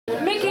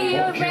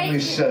what can we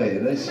say?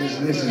 This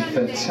is a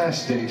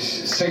fantastic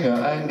singer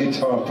and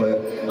guitar player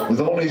with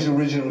all these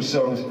original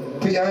songs.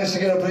 Put your hands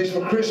together, please,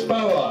 for Chris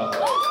Bauer.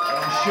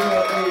 I'm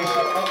sure he's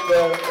up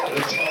there at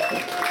the top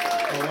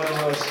of one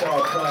of our star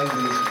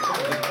prizes.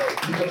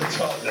 You've got the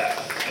top there.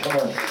 Come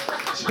on.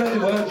 Spread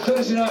the word.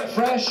 Thursday Night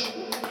Fresh.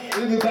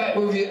 We'll be back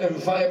with you in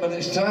 5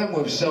 minutes' time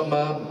with some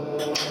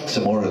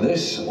more of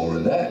this, some more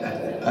of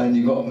that. And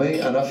you got me,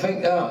 and I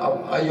think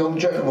a young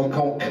gentleman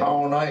called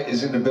Carl Knight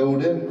is in the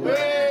building.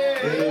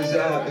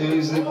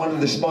 Who's one of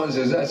the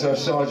sponsors. That's our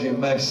Sergeant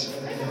Mess.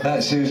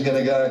 That's who's going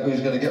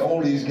to get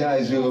all these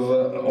guys who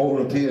have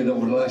all appeared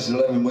over the last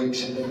 11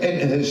 weeks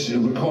into his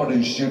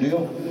recording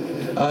studio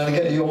and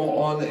get you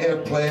all on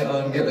airplay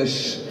and get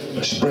us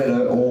spread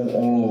out all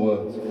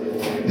over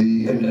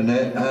the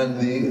internet and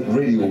the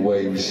radio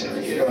waves.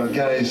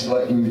 Guys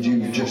like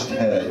you've just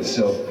heard.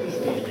 So.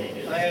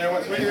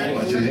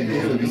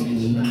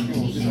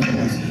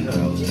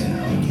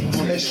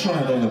 Let's try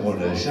another one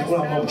of these.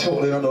 Well, I'm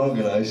totally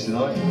unorganised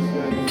tonight.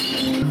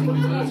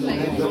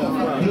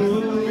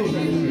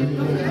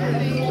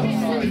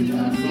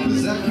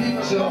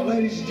 So,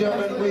 ladies and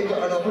gentlemen, we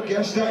got another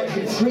guest out.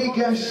 3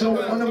 guests, so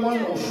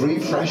one or 3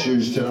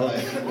 freshers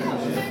tonight.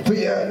 But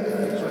yeah.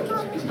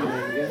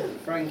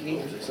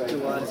 Frankie,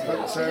 Duarte.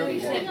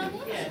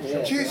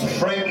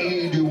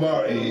 Frankie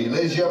Duarte.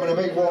 Ladies and gentlemen, a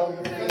big one.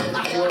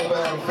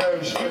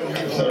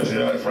 Thursday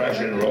Night Fresh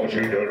and on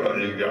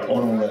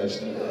all the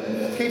rest.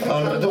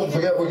 And don't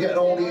forget, we're getting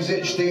all these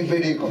HD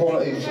video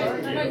quality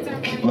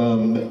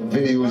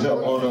videos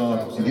up on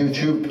our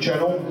YouTube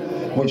channel,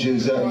 which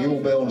is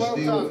You'll Bell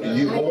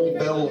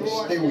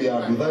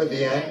Steelyard without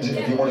the end,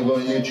 if you want to go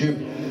on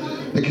YouTube.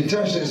 The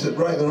contestants that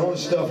write their own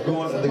stuff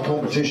go on to the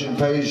competition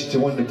page to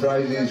win the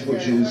prizes,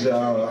 which is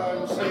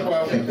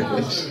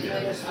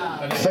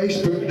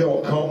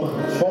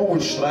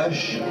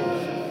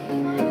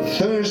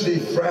facebook.com/Thursday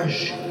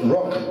Fresh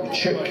Rock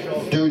Chick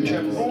Dude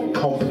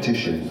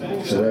Competition.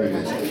 So there you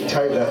go.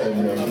 Type that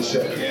in,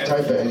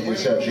 type it into your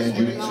search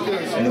engine,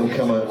 and it'll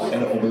come out,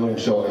 and it'll be all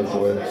sorted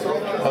for you.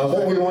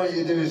 What we want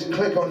you to do is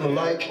click on the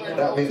like.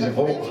 That means a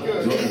vote.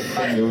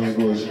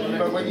 Goes.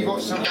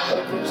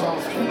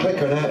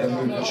 Click on that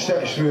and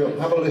search through it.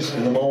 Have a listen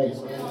to them all.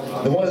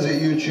 The ones that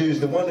you choose,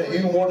 the one that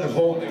you want to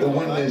vote, the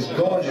one that's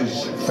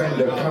gorgeous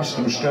Fender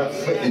custom strap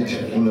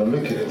fitted. Well,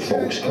 look at it,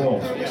 folks. Come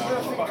on.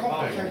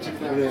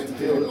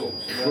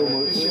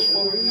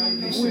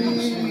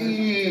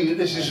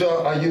 This is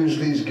I use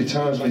these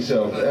guitars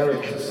myself.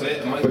 Eric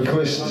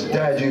Bequist's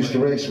dad used to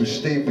race with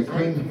Steve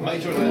McQueen,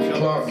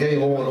 Clark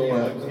Gable and all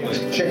that.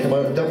 Check him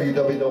out,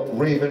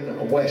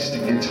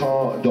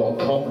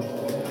 www.ravenwestguitar.com.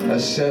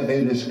 Has sent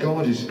me this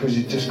gorgeous, because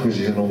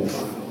he's an old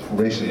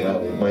racing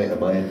mate of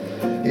mine.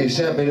 He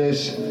sent me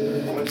this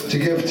to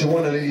give to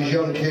one of these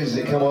young kids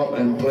that come up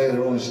and play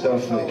their own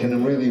stuff that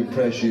can really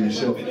impress you.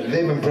 So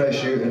they've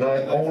impressed you, and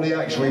all the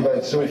acts we've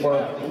had so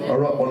far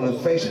are up on the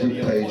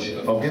Facebook page.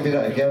 I'll give you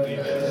that again.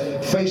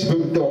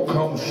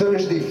 Facebook.com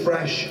Thursday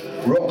Fresh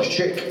Rock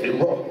Chick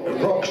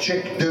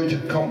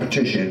Dude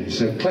Competition.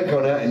 So click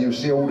on that and you'll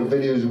see all the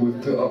videos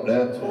we've put up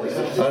there.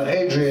 And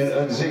Adrian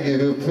and Ziggy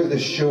who put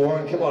this show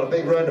on. Come on, a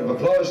big round of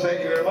applause.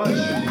 Thank you very much.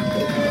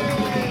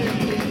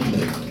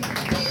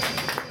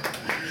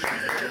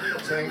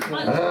 Can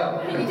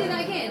you do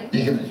that again?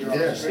 You can,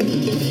 yes.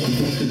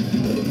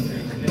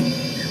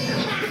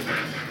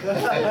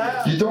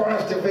 You don't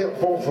have to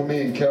vote for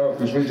me and Carol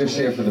because we're just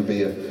here for the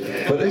beer.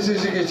 But this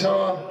is a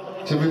guitar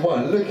to be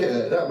won. Look at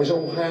it, that was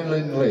all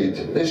handling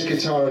lead. This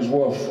guitar is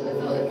worth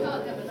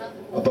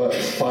about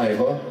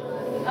 £5.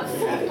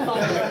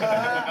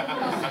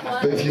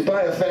 But if you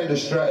buy a Fender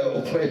Strat,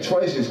 it'll play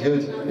twice as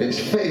good. It's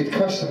fitted,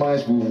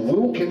 customised with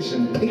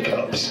Wilkinson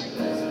pickups.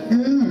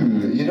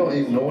 Ooh, you don't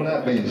even know what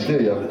that means, do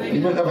you?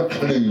 You wouldn't have a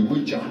clue,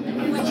 would you?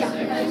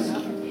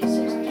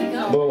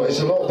 Well, it's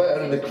a lot better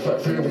than the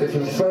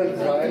third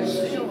prize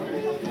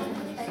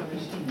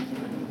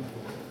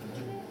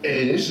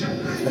is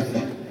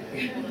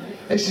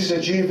this is a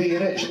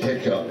GV&H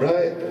pickup,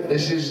 right?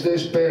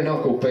 This bare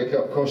knuckle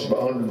pickup costs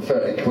about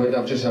 130 quid.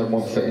 I've just had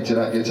one fitted to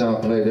that guitar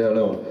played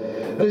earlier on.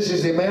 This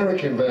is the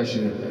American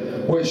version,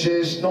 which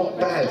is not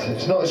bad.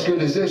 It's not as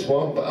good as this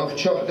one, but I've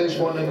chucked this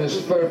one in as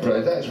third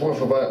prize. That's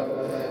worth about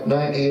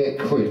 98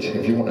 quid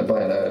if you want to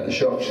buy that at the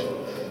shops.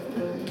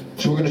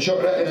 So we're going to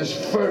chuck that in as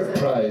third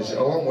prize,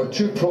 along with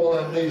 2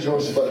 Pro-Am knees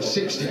worth about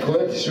 60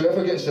 quid. So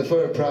whoever gets the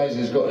third prize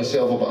has got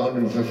himself about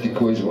 150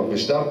 quid worth of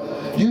stuff.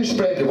 You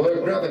spread the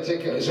word, grab a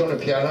ticket, it's on the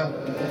piano.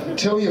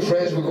 Tell your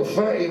friends, we've got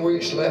 13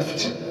 weeks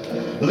left.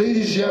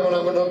 Ladies and gentlemen,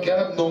 I'm going to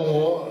gab no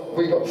more.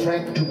 We got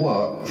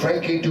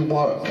Frankie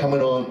Duarte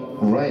coming on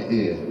right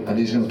here, and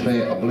he's going to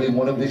play, I believe,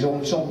 one of his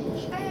own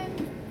songs.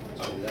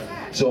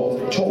 So,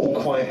 total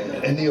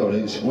quiet in the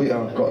audience. We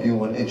have got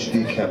you on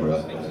HD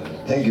camera.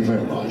 Thank you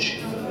very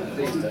much.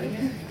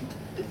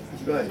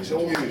 Right, it's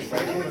all yours,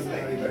 Frankie.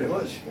 Thank you very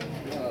much.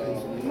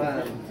 Oh,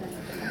 man.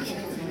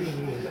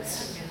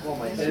 What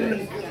am I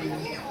doing?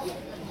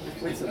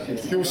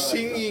 You're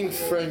singing,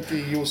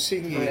 Frankie, you're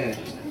singing. In it.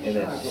 In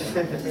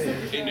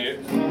it.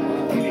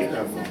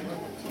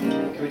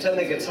 turn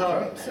the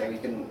guitar up so we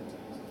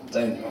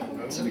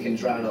can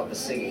drown out the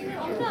singing.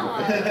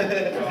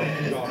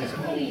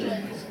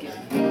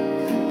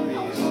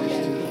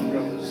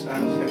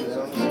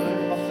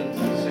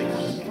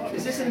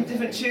 Is this in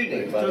different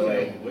tuning, by the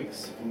way,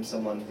 from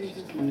someone? Is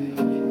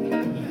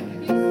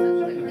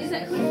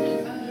that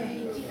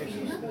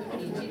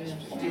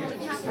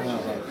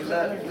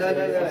No,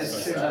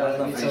 it's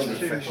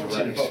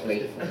tuned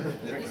properly.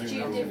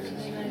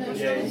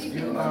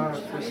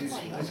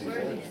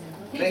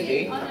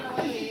 Mickey?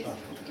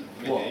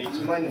 What? Do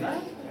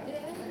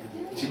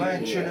you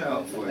mind tune it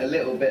up for a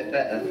little bit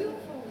better?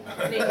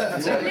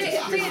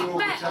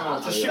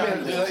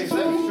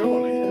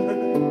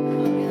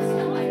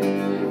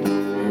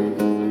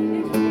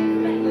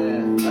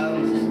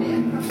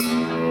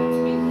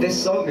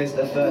 This song is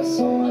the first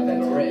song I've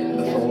ever written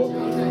before,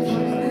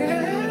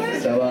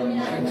 so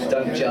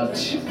don't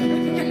judge.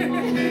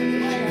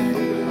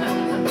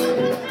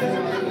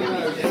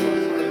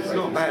 It's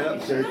not bad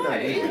upstairs, no.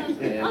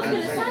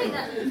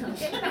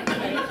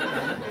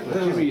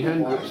 Jimi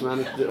Hendrix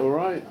managed it all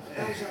right.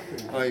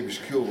 Oh, he was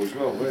cool as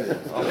well,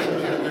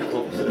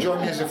 wasn't he?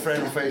 Join me as a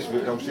friend on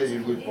Facebook, I'll send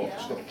you a good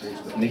box. Stop, please.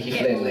 Mickey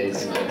Flynn,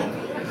 ladies and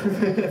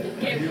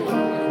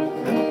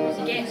gentlemen.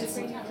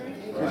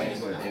 Right,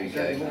 here we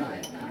go.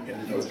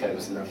 Let's go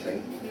with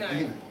nothing.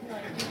 I've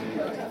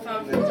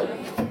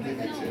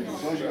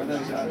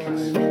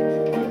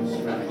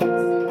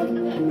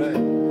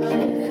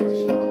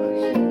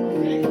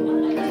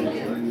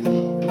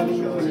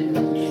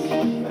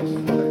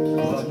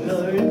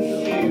known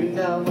you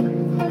now for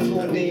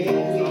nearly a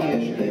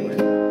year.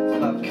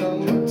 I've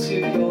come to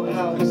your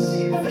house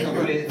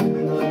with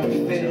no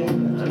fear,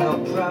 and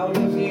I'm proud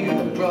of you,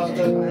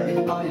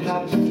 brother. I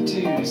have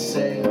to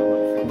say,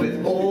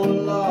 with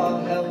all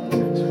our help,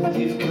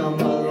 you've come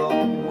a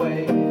long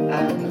way,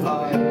 and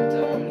I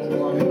don't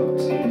want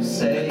to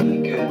say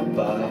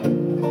goodbye.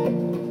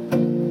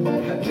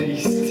 At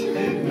least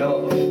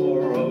not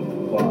for a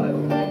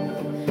while.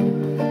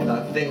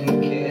 I think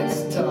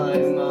it's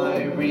time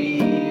I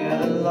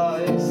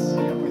realize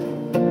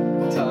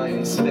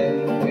time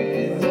spent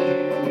with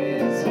you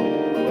is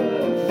all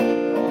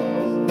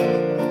worthwhile.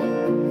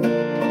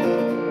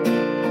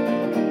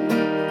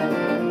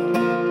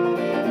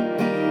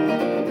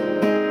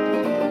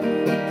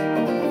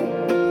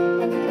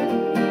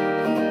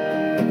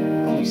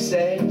 You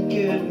said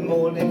good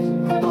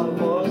morning, I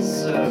was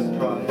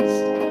surprised. A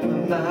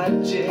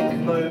magic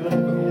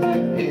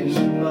moment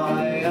in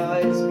my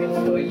eyes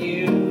for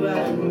you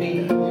and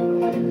me.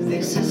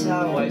 This is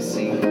how I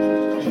see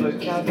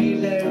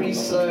vocabulary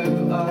so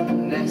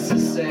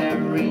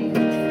unnecessary,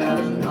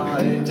 and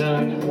I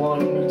don't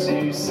want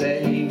to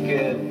say